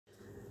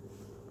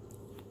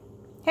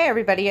Hey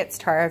everybody, it's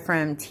Tara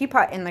from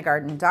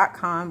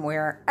teapotinthegarden.com,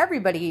 where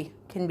everybody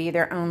can be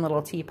their own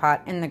little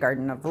teapot in the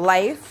garden of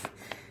life.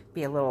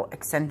 Be a little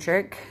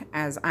eccentric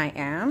as I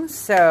am.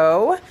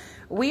 So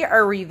we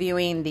are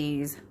reviewing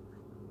these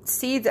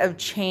Seeds of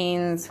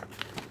Change.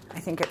 I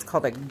think it's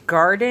called a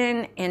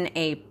garden in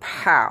a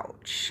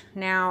pouch.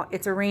 Now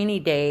it's a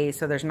rainy day,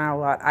 so there's not a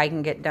lot I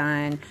can get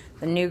done.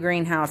 The new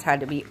greenhouse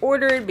had to be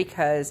ordered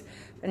because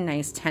a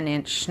nice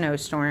 10-inch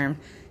snowstorm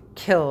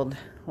killed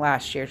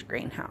last year's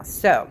greenhouse.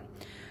 So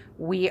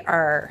we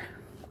are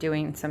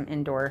doing some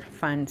indoor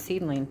fun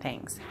seedling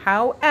things.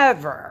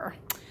 However,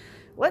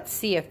 let's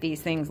see if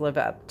these things live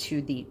up to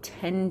the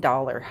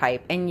 $10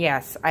 hype. And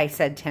yes, I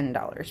said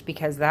 $10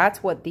 because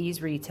that's what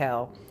these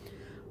retail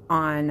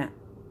on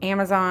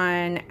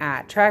Amazon,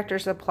 at Tractor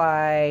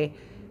Supply.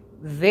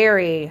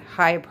 Very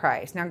high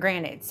price. Now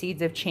granted,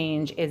 Seeds of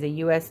Change is a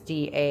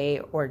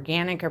USDA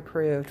organic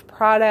approved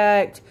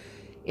product.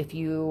 If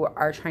you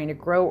are trying to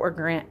grow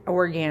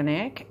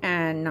organic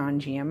and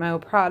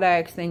non-GMO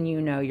products, then you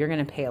know you're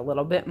going to pay a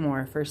little bit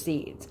more for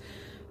seeds.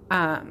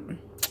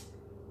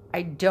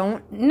 I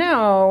don't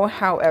know,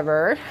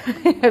 however,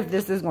 if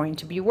this is going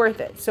to be worth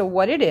it. So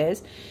what it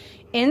is,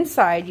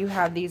 inside you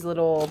have these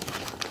little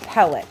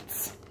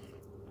pellets.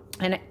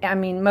 And I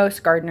mean,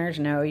 most gardeners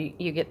know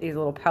you get these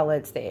little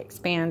pellets. They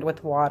expand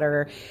with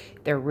water.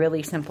 They're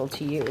really simple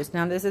to use.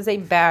 Now this is a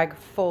bag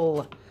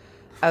full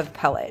of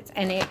pellets,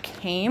 and it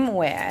came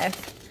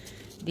with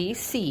these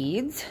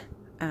seeds.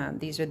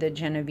 These are the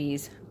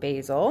Genovese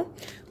basil,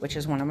 which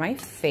is one of my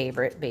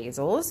favorite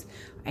basils.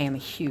 I am a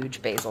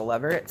huge basil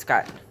lover. It's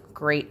got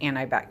great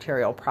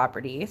antibacterial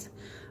properties.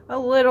 A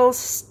little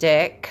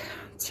stick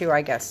to,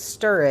 I guess,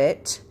 stir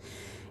it,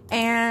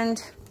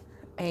 and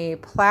a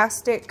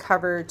plastic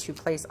cover to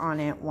place on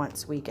it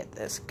once we get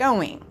this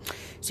going.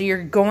 So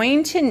you're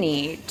going to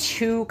need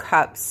 2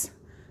 cups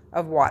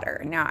of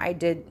water. Now I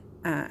did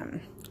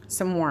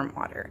some warm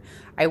water.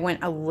 I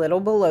went a little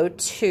below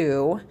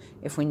 2.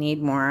 If we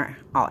need more,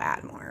 I'll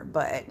add more.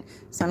 But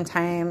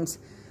sometimes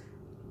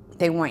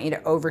they want you to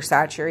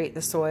oversaturate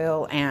the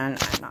soil, and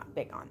I'm not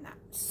big on that.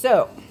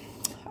 So,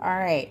 all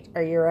right,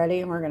 are you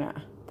ready? We're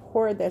gonna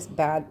pour this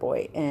bad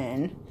boy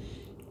in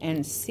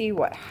and see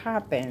what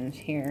happens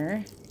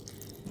here.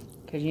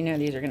 Because you know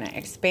these are gonna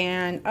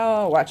expand.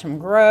 Oh, watch them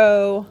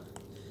grow.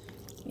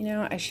 You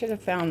know, I should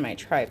have found my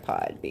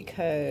tripod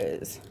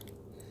because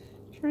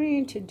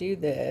trying to do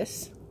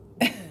this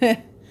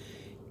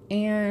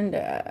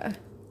and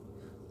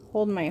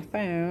hold my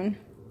phone.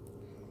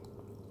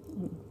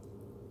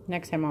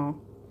 Next time I'll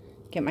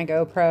get my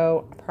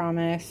GoPro, I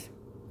promise.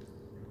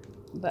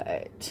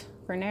 But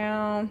for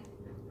now,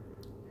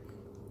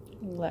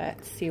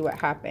 let's see what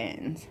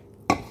happens.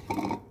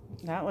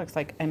 That looks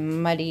like a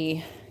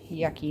muddy,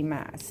 yucky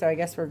mess. So I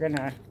guess we're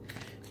gonna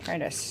try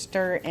to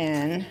stir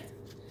in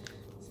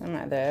some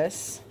of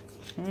this.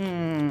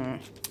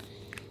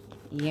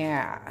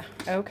 Yeah,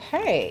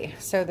 okay,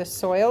 so the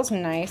soil's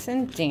nice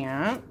and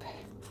damp,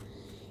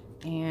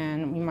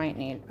 and we might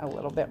need a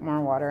little bit more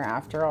water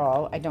after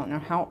all. I don't know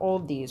how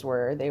old these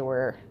were. They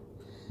were,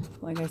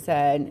 like I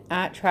said,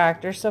 at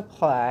Tractor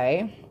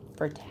Supply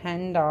for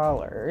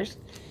 $10.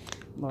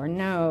 Lord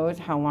knows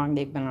how long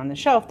they've been on the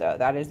shelf, though.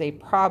 That is a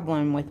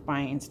problem with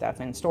buying stuff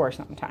in store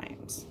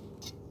sometimes.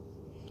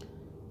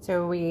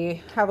 So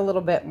we have a little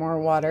bit more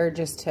water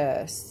just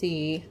to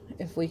see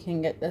if we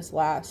can get this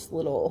last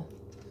little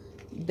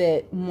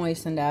bit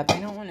moistened up. I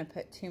don't want to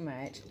put too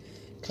much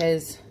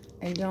because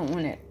I don't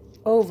want it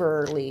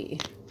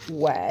overly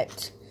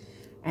wet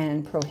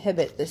and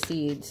prohibit the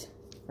seeds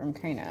from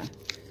kind of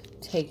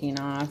taking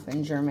off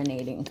and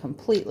germinating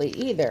completely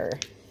either.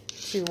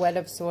 Too wet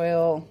of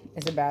soil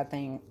is a bad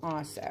thing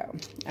also.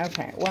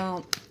 Okay,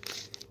 well,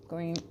 I'm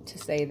going to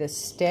say the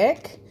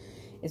stick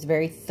is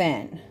very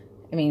thin.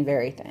 I mean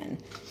very thin.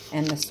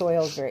 And the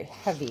soil is very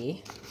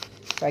heavy.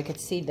 So I could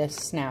see this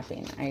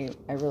snapping.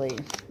 I really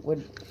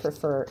would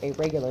prefer a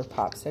regular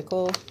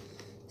popsicle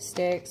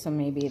stick. So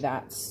maybe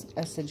that's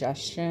a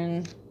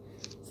suggestion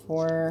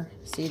for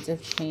Seeds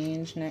of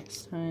Change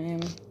next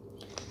time,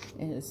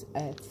 is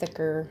a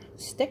thicker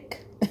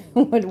stick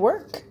would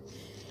work.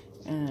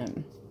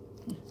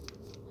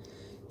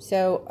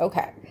 So,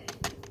 okay.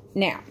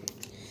 Now,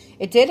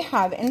 it did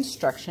have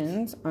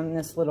instructions on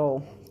this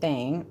little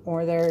thing,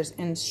 or there's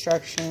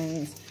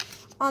instructions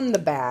on the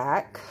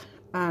back.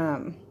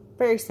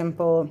 Very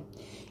simple,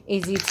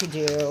 easy to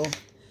do.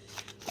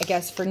 I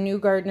guess for new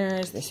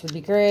gardeners, this would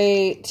be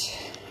great.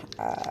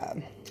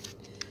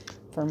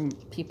 For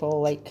people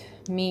like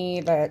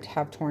me that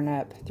have torn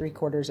up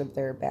 3/4 of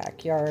their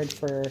backyard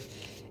for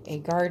a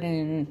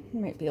garden, it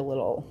might be a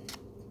little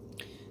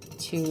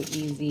too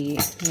easy,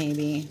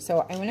 maybe.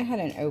 So I went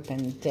ahead and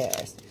opened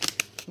this.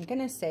 I'm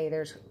gonna say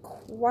there's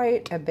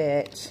quite a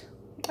bit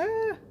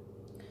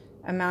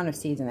amount of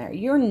seeds in there.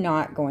 You're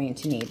not going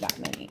to need that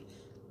many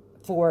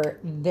for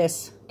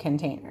this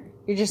container.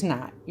 You're just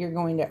not. You're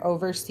going to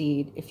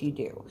overseed if you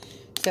do.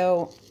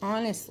 So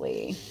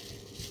honestly,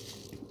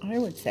 I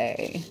would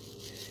say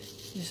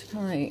just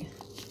probably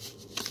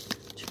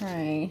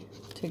try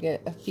to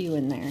get a few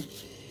in there.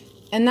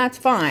 And that's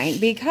fine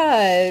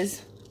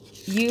because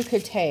you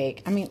could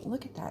take, I mean,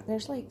 look at that.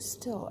 There's like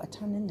still a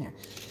ton in there.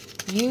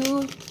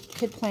 You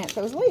could plant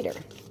those later.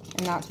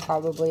 And that's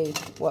probably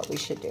what we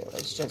should do,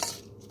 is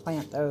just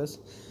plant those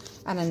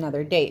at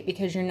another date,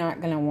 because you're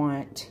not going to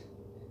want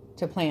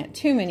to plant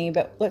too many,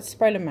 but let's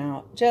spread them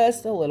out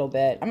just a little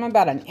bit. I'm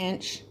about an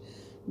inch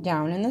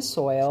down in the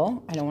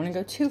soil. I don't want to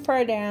go too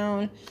far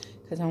down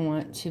because I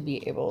want to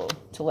be able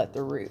to let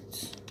the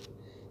roots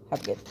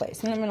have a good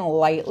place. And I'm going to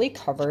lightly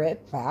cover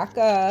it back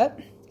up.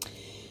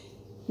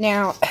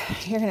 Now,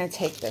 you're going to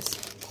take this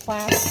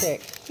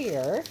plastic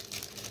here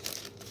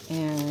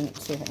and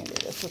see if I can do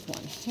this with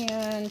one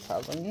hand.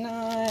 Probably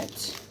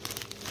not.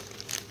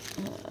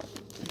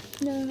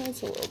 No,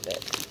 it's a little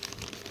bit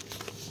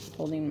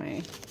holding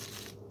my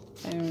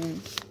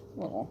phone a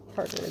little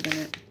harder than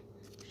it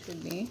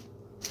should be.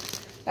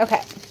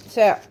 Okay,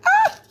 so,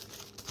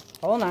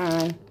 hold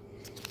on.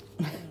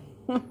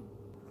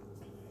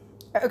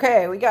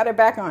 Okay, we got it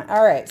back on.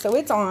 All right, so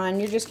it's on.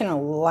 You're just going to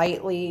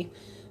lightly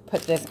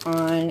put this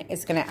on.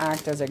 It's going to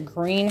act as a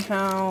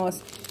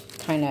greenhouse,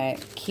 kind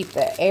of keep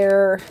the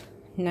air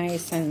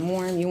nice and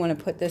warm. You want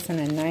to put this in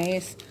a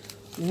nice,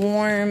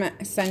 warm,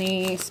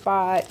 sunny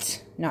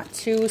spot. Not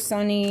too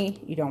sunny.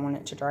 You don't want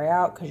it to dry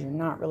out because you're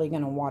not really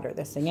going to water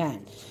this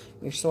again.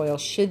 Your soil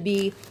should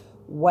be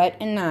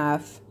wet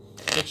enough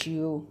that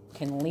you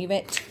can leave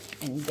it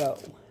and go.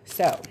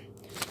 So,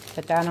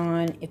 put that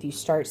on. If you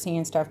start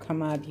seeing stuff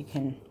come up, you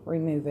can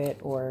remove it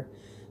or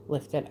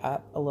lift it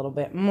up a little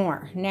bit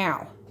more.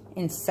 Now,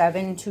 in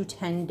 7 to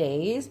 10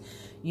 days,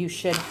 you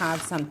should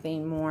have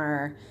something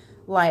more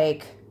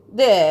like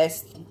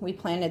this. We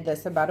planted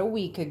this about a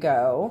week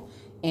ago,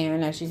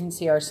 and as you can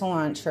see, our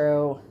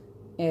cilantro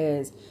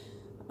is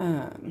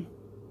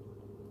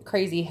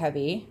crazy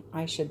heavy.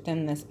 I should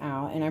thin this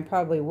out, and I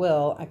probably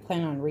will. I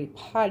plan on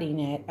repotting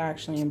it,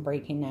 actually, and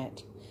breaking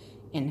it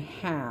in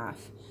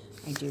half.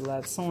 I do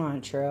love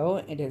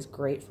cilantro. It is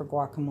great for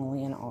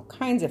guacamole and all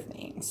kinds of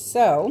things.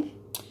 So,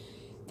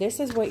 this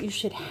is what you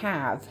should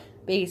have,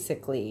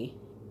 basically,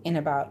 in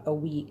about a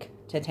week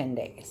to 10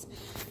 days.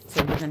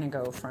 So, we're going to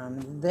go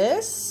from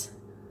this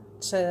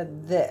to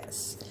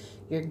this.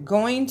 You're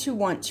going to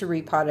want to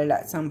repot it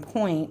at some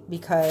point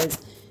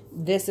because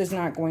this is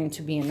not going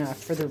to be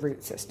enough for the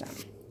root system.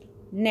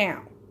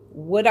 Now,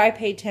 would I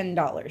pay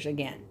 $10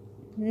 again?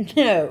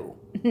 No,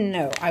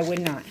 I would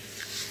not.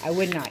 I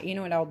would not. You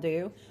know what I'll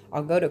do?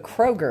 I'll go to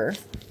Kroger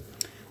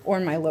or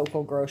my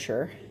local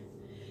grocer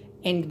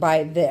and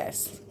buy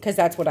this, because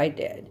that's what I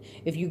did.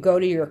 If you go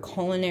to your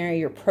culinary,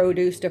 your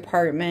produce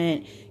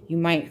department, you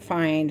might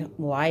find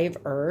live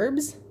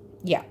herbs.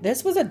 Yeah,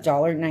 this was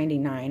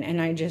 $1.99,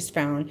 and I just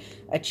found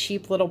a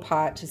cheap little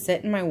pot to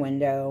sit in my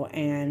window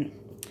and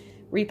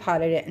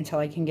repotted it until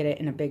I can get it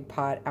in a big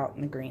pot out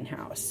in the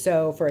greenhouse.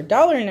 So for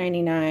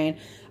 $1.99,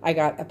 I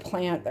got a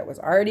plant that was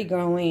already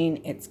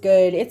going. It's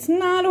good. It's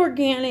not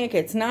organic.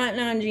 It's not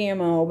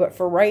non-GMO. But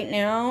for right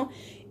now,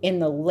 in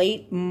the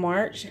late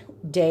March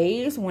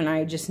days when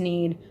I just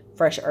need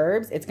fresh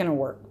herbs, it's going to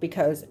work.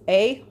 Because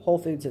A, Whole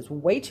Foods is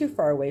way too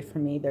far away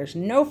from me. There's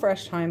no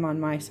Fresh Thyme on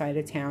my side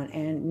of town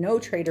and no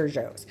Trader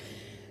Joe's.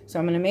 So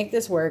I'm going to make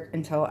this work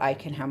until I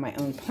can have my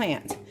own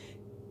plant.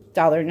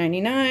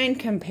 $1.99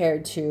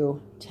 compared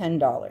to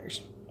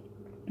 $10.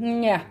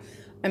 Yeah,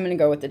 I'm going to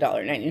go with the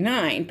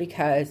 $1.99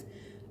 because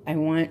I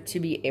want to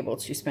be able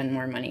to spend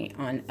more money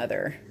on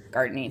other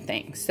gardening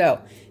things.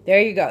 So there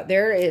you go.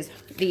 There is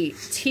the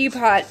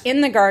Teapot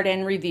in the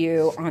Garden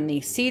review on the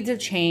Seeds of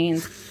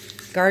Change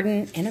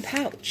Garden in a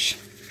Pouch.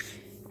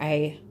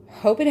 I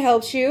hope it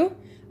helps you.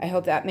 I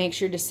hope that makes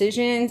your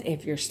decisions.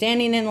 If you're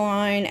standing in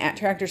line at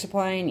Tractor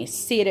Supply and you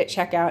see it at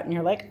checkout and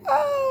you're like,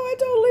 oh, I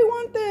totally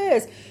want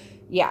this.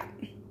 Yeah,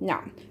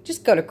 no,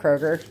 just go to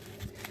Kroger,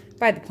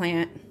 buy the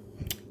plant,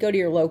 go to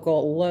your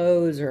local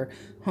Lowe's or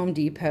Home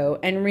Depot,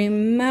 and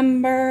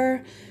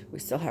remember, we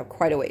still have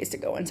quite a ways to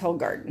go until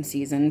garden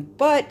season,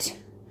 but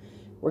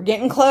we're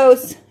getting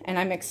close, and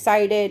I'm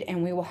excited,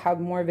 and we will have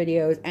more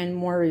videos and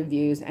more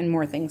reviews and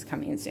more things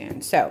coming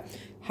soon. So,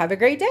 have a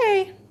great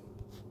day.